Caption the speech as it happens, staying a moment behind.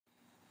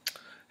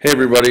Hey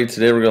everybody,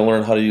 today we're going to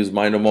learn how to use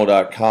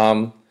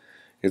Mindomo.com.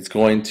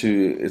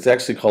 It's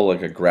actually called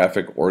like a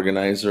graphic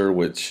organizer,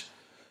 which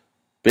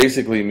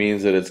basically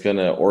means that it's going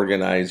to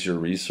organize your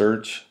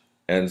research.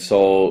 And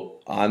so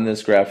on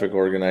this graphic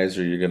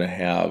organizer, you're going to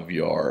have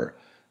your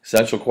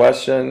essential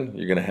question,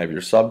 you're going to have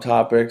your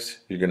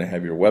subtopics, you're going to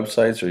have your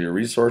websites or your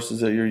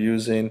resources that you're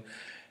using.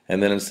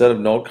 And then instead of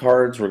note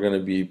cards, we're going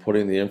to be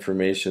putting the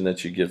information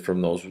that you get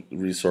from those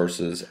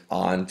resources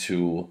um,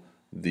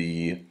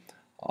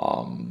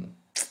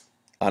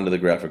 onto the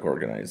graphic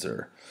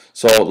organizer.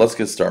 So let's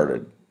get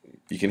started.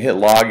 You can hit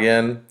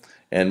login,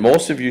 and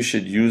most of you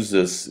should use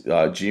this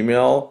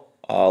Gmail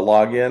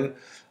login.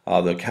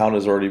 The account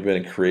has already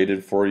been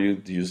created for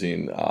you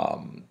using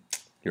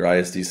your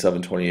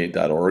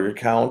ISD728.org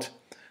account.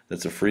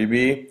 That's a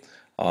freebie.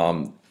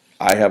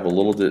 I have a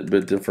little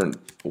bit different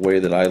way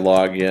that I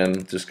log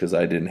in just because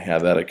I didn't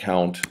have that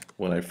account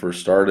when I first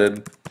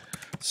started.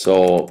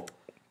 So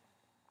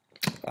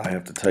I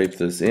have to type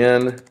this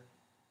in.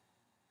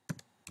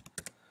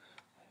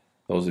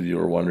 Those of you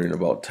who are wondering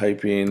about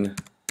typing,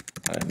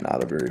 I'm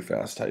not a very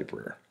fast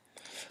typer.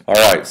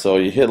 Alright, so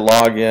you hit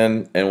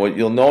login, and what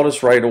you'll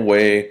notice right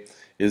away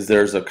is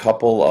there's a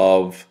couple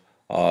of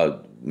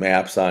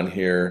maps on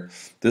here.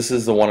 This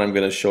is the one I'm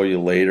going to show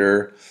you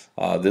later.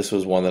 This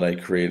was one that I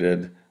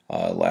created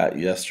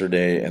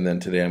yesterday, and then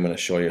today I'm going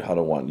to show you how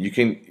to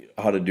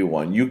do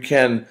one. You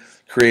can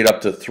create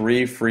up to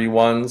 3 free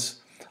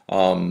ones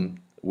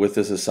with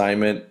this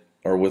assignment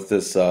or with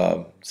this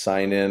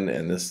sign in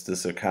and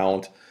this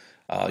account.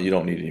 You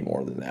don't need any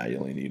more than that. You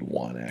only need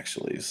one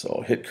actually.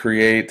 So hit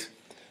create.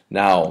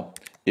 Now,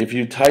 if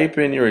you type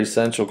in your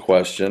essential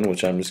question,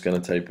 which I'm just going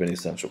to type in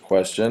essential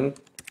question,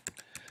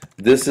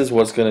 this is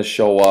what's going to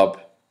show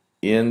up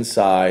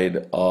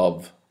inside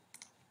of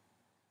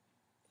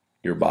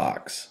your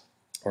box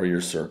or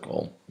your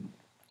circle.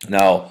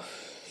 Now,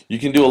 you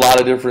can do a lot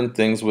of different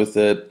things with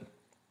it.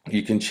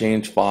 You can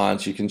change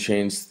fonts, you can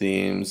change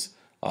themes,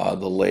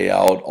 the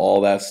layout,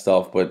 all that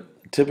stuff, but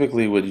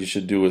typically what you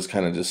should do is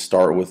kind of just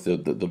start with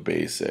the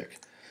basic.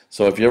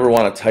 So if you ever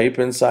want to type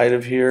inside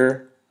of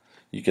here,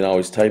 you can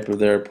always type it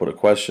there, put a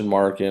question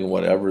mark in,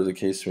 whatever the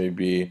case may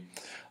be.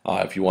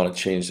 If you want to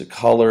change the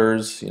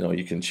colors,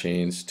 you can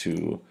change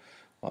to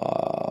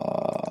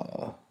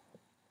a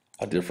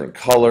different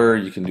color.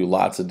 You can do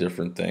lots of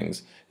different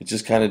things. It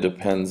just kind of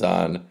depends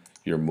on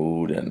your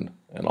mood and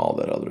all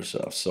that other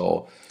stuff.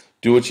 So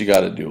do what you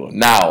got to do.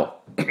 Now,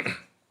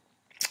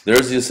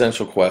 there's the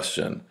essential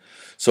question.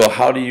 So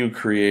how do you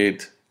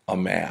create a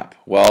map?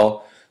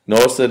 Well,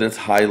 notice that it's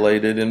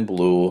highlighted in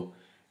blue,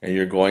 and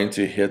you're going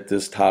to hit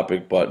this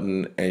topic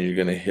button and you're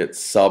going to hit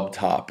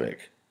subtopic.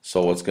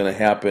 So what's going to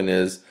happen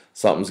is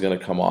something's going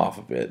to come off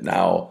of it.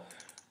 Now,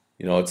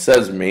 it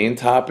says main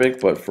topic,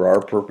 but for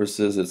our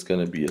purposes it's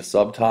going to be a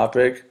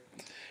subtopic.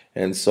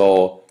 And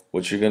so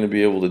what you're going to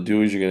be able to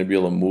do is you're going to be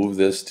able to move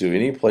this to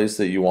any place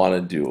that you want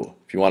to do.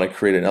 If you want to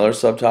create another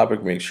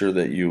subtopic, make sure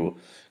that you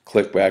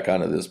click back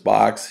onto this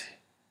box,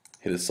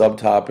 hit a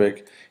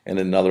subtopic, and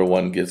another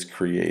one gets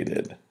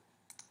created.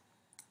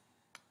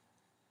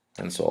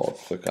 And so I'll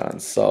click on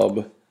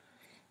sub,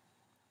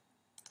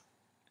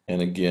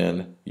 and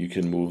again you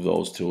can move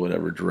those to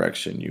whatever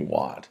direction you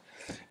want.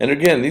 And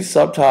again, these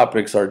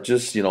subtopics are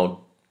just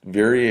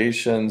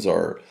variations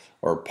or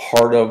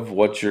part of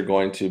what you're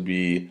going to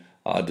be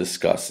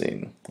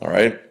discussing.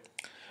 Alright,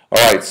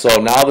 so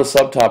now the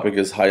subtopic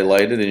is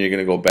highlighted, and you're going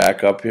to go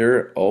back up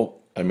here. Oh,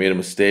 I made a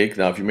mistake.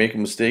 Now if you make a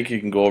mistake, you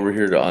can go over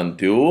here to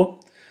undo.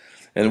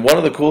 And one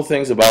of the cool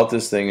things about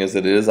this thing is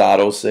that it is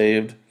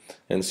auto-saved,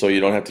 and so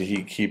you don't have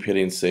to keep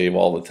hitting save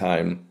all the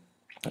time.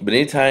 But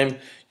anytime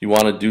you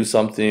want to do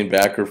something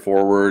back or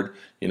forward,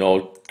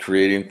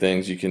 creating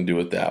things, you can do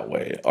it that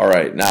way.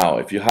 Alright, now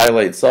if you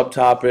highlight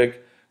subtopic,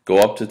 go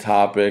up to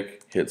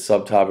topic, hit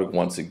subtopic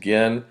once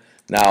again.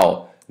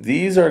 Now,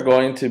 these are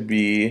going to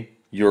be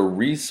your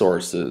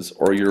resources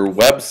or your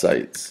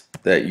websites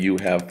that you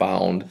have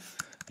found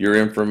your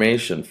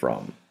information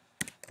from.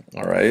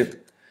 Alright,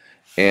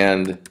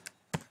 and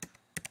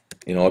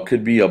it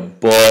could be a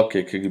book,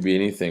 it could be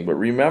anything, but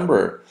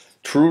remember,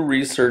 true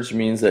research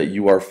means that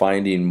you are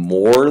finding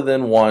more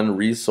than one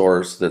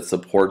resource that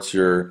supports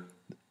your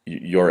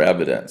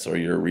evidence or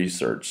your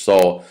research.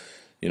 So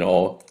you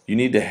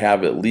need to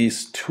have at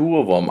least 2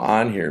 of them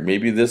on here.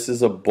 Maybe this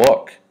is a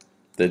book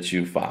that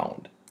you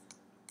found,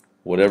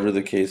 whatever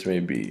the case may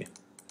be.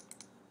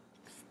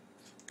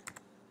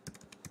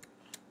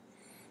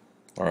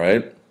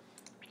 Alright,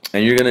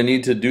 and you're going to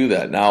need to do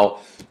that. Now,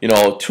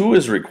 2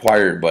 is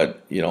required,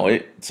 but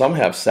some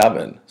have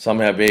 7, some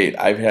have 8.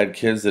 I've had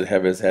kids that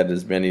have had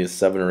as many as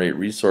 7 or 8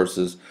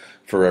 resources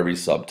for every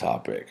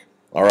subtopic.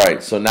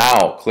 Alright, so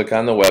now click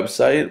on the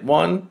website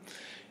one,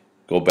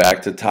 go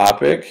back to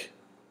topic,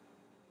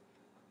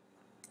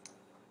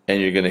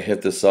 and you're going to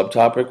hit the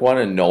subtopic one,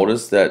 and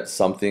notice that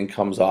something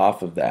comes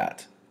off of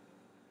that.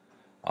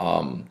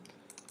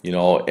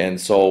 And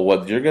so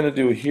what you're going to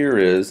do here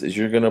is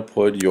you're going to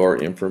put your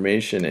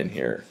information in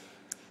here.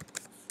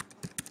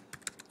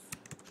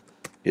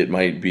 It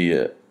might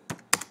be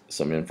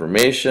some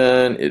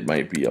information, it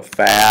might be a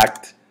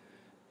fact,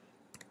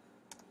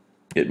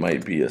 it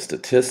might be a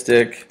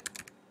statistic,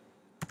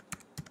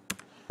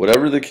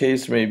 whatever the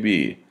case may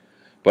be.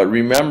 But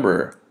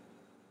remember,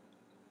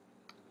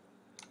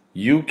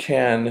 you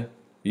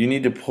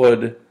need to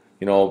put,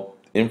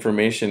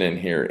 information in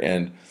here,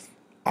 and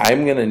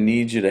I'm going to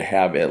need you to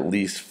have at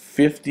least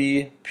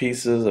 50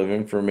 pieces of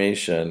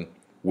information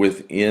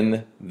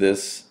within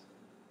this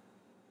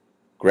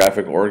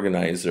graphic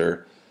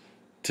organizer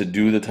to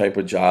do the type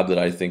of job that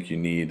I think you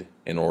need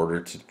in order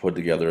to put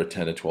together a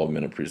 10 to 12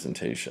 minute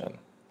presentation.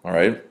 All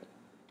right?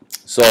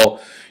 So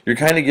you're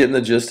kind of getting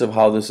the gist of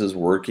how this is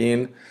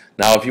working.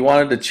 Now, if you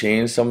wanted to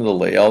change some of the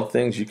layout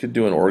things, you could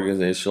do an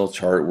organizational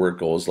chart where it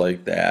goes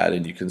like that,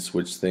 and you can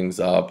switch things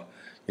up.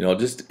 It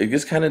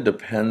just kind of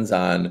depends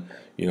on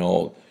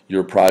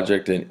your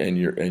project and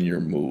your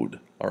mood.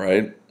 All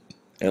right,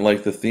 and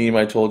like the theme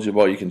I told you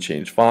about, you can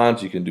change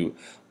fonts, you can do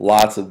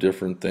lots of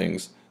different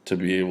things to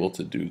be able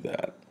to do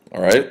that.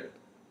 All right.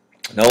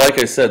 Now, like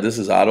I said, this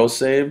is auto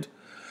saved.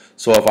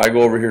 So if I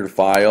go over here to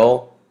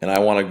File and I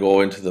want to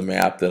go into the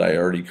map that I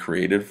already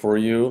created for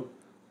you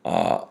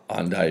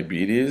on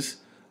diabetes,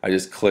 I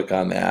just click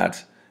on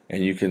that,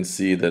 and you can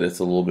see that it's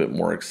a little bit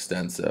more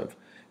extensive.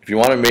 If you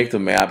want to make the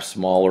map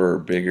smaller or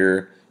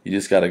bigger, you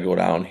just got to go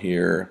down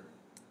here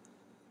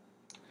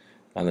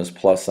on this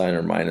plus sign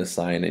or minus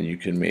sign, and you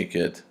can make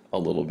it a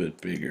little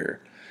bit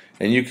bigger.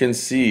 And you can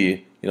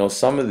see,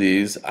 some of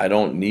these I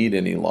don't need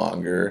any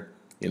longer,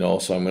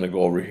 so I'm going to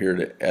go over here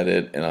to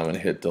edit, and I'm going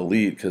to hit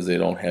delete because they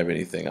don't have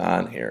anything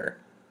on here.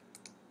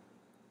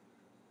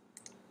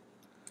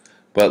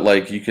 But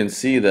like you can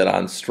see that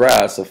on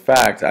stress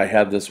effect, I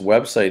have this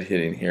website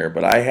hitting here,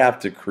 but I have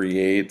to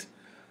create,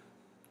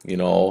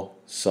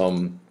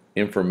 some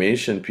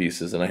information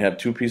pieces, and I have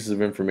 2 pieces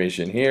of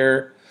information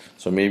here.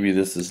 So maybe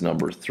this is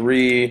number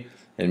 3,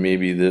 and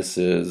maybe this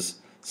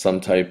is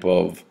some type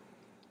of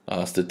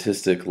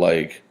statistic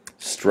like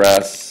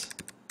stress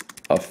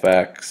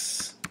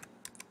affects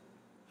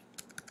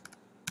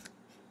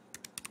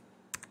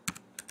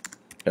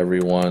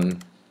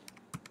everyone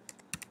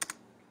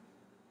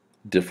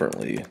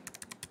differently.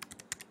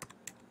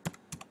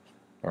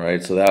 All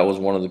right, so that was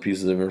one of the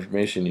pieces of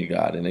information you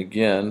got. And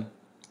again,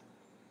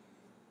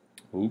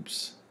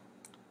 oops.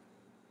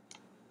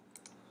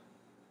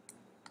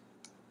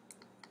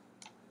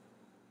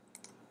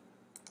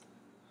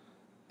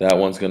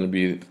 That's going to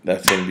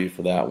be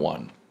for that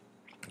one.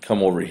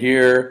 Come over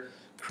here,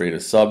 create a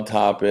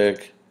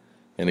subtopic,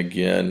 and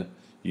again,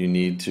 you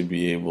need to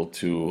be able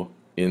to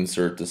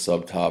insert the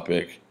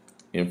subtopic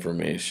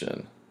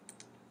information.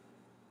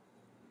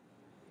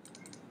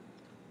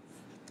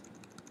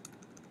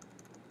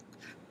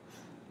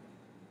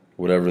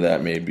 Whatever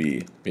that may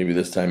be. Maybe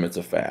this time it's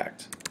a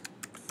fact.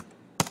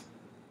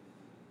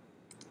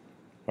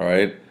 All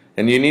right,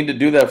 and you need to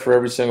do that for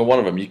every single one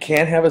of them. You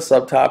can't have a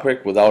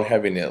subtopic without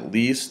having at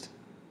least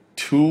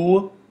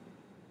 2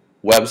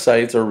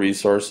 websites or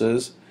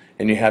resources,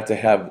 and you have to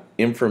have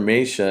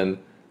information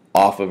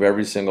off of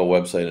every single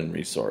website and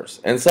resource.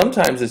 And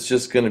sometimes it's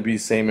just going to be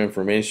same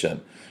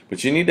information,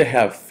 but you need to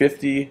have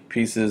 50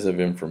 pieces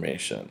of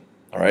information.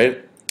 All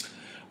right.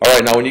 All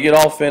right. Now, when you get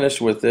all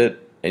finished with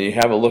it and you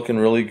have it looking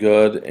really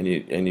good, and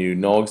you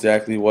know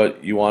exactly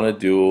what you want to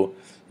do,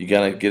 you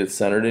gotta get it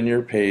centered in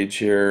your page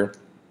here.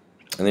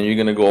 And then you're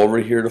going to go over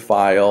here to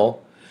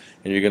File,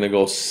 and you're going to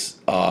go,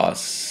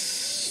 let's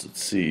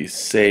see,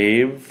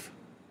 Save,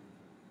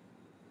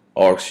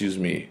 or excuse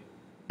me,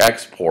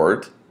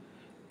 Export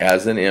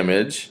as an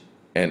image,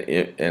 and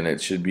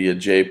it should be a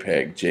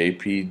JPEG,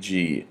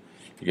 JPG.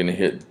 You're going to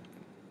hit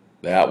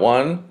that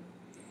one,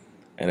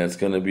 and it's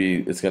going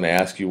to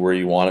ask you where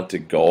you want it to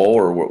go,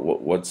 or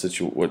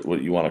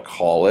what you want to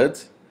call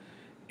it,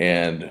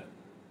 and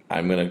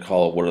I'm going to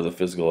call it what are the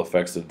physical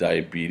effects of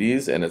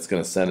diabetes, and it's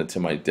going to send it to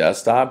my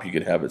desktop. You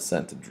could have it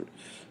sent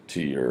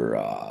to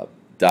your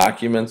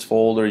documents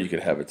folder. You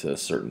could have it to a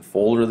certain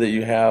folder that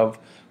you have,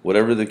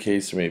 whatever the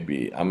case may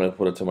be. I'm going to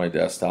put it to my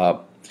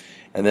desktop,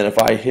 and then if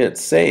I hit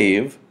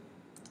save,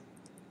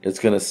 it's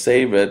going to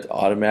save it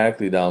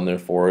automatically down there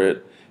for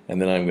it,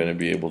 and then I'm going to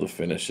be able to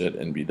finish it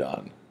and be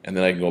done. And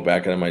then I can go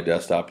back on my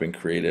desktop and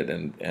create it,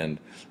 and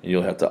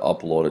you'll have to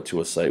upload it to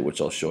a site,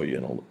 which I'll show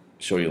you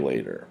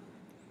later.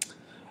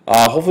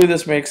 Hopefully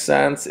this makes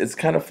sense. It's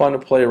kind of fun to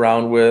play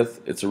around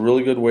with. It's a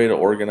really good way to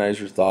organize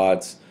your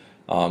thoughts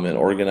and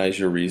organize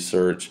your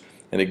research.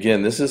 And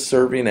again, this is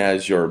serving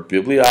as your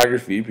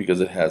bibliography because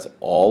it has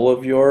all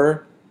of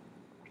your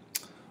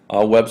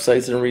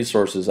websites and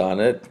resources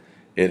on it.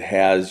 It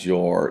has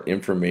your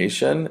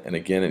information, and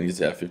again, it needs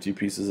to have 50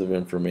 pieces of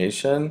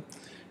information,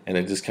 and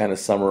it just kind of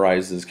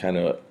summarizes kind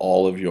of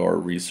all of your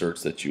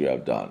research that you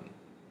have done.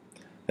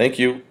 Thank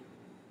you.